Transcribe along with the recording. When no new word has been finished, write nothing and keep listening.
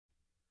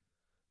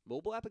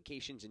Mobile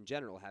applications in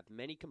general have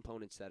many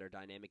components that are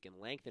dynamic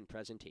in length and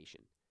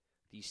presentation.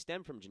 These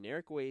stem from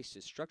generic ways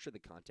to structure the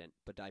content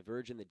but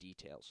diverge in the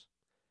details.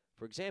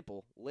 For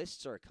example,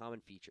 lists are a common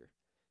feature.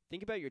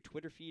 Think about your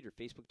Twitter feed or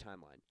Facebook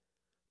timeline.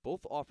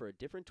 Both offer a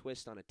different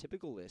twist on a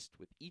typical list,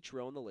 with each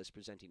row in the list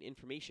presenting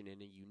information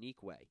in a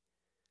unique way.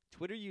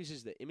 Twitter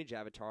uses the image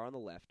avatar on the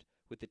left,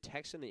 with the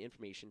text and the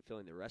information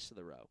filling the rest of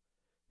the row.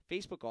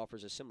 Facebook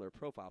offers a similar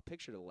profile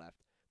picture to the left,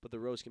 but the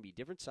rows can be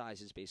different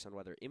sizes based on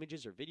whether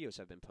images or videos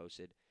have been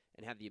posted,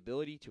 and have the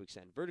ability to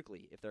extend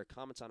vertically if there are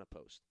comments on a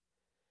post.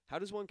 How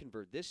does one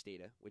convert this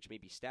data, which may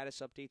be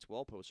status updates,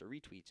 wall posts, or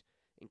retweets,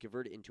 and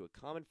convert it into a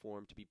common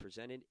form to be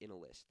presented in a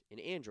list? In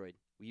Android,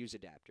 we use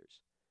adapters.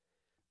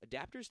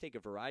 Adapters take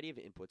a variety of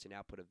inputs and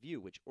output a view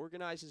which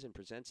organizes and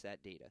presents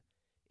that data.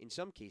 In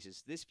some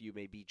cases, this view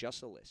may be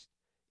just a list.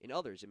 In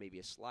others, it may be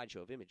a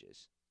slideshow of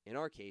images. In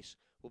our case,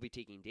 we'll be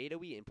taking data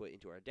we input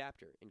into our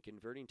adapter and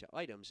converting to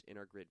items in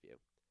our grid view.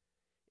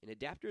 An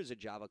adapter is a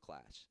Java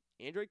class.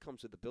 Android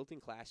comes with a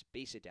built-in class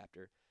base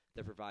adapter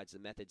that provides the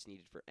methods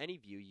needed for any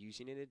view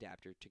using an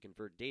adapter to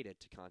convert data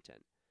to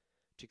content.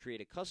 To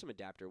create a custom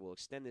adapter, we'll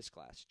extend this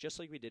class, just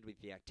like we did with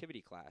the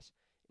activity class,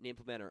 and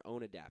implement our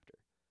own adapter.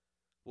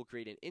 We'll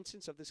create an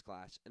instance of this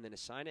class and then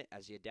assign it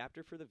as the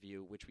adapter for the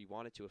view which we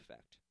want it to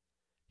affect.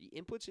 The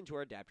inputs into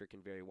our adapter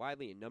can vary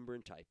widely in number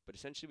and type, but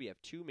essentially we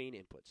have two main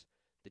inputs,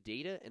 the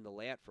data and the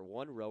layout for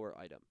one row or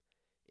item.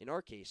 In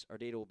our case, our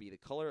data will be the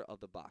color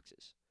of the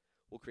boxes.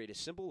 We'll create a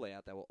simple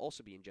layout that will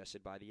also be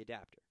ingested by the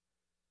adapter.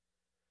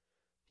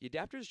 The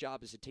adapter's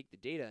job is to take the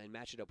data and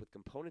match it up with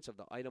components of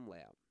the item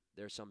layout.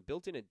 There are some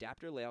built-in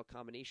adapter layout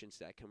combinations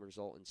that can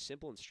result in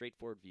simple and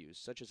straightforward views,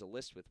 such as a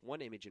list with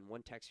one image and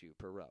one text view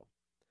per row.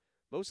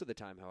 Most of the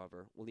time,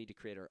 however, we'll need to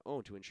create our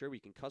own to ensure we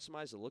can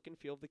customize the look and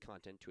feel of the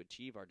content to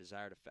achieve our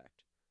desired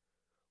effect.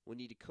 We'll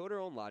need to code our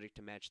own logic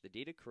to match the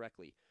data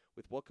correctly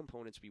with what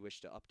components we wish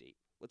to update.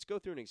 Let's go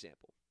through an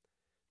example.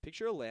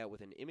 Picture a layout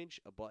with an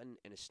image, a button,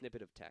 and a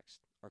snippet of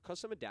text. Our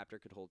custom adapter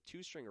could hold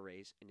two string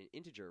arrays and an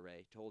integer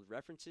array to hold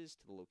references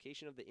to the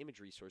location of the image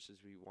resources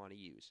we want to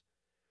use.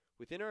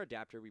 Within our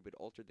adapter, we would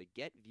alter the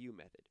getView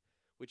method,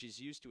 which is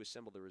used to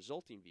assemble the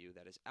resulting view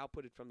that is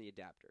outputted from the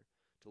adapter,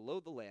 to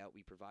load the layout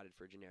we provided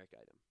for a generic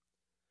item.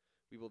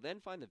 We will then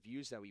find the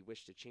views that we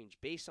wish to change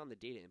based on the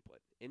data input.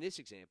 In this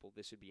example,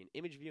 this would be an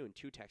image view and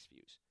two text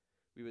views.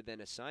 We would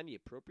then assign the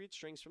appropriate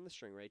strings from the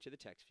string array to the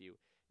text view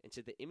and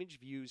set the image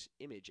view's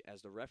image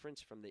as the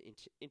reference from the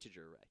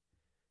integer array.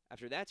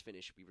 After that's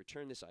finished, we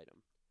return this item.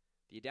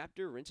 The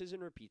adapter rinses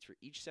and repeats for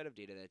each set of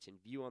data that's in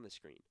view on the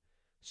screen.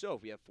 So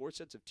if we have 4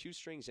 sets of 2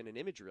 strings and an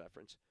image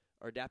reference,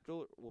 our adapter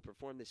will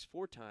perform this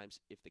 4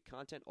 times if the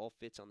content all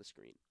fits on the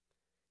screen.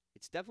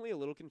 It's definitely a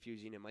little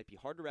confusing and might be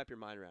hard to wrap your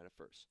mind around at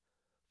first.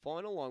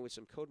 Following along with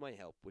some code might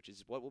help, which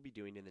is what we'll be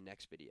doing in the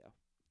next video.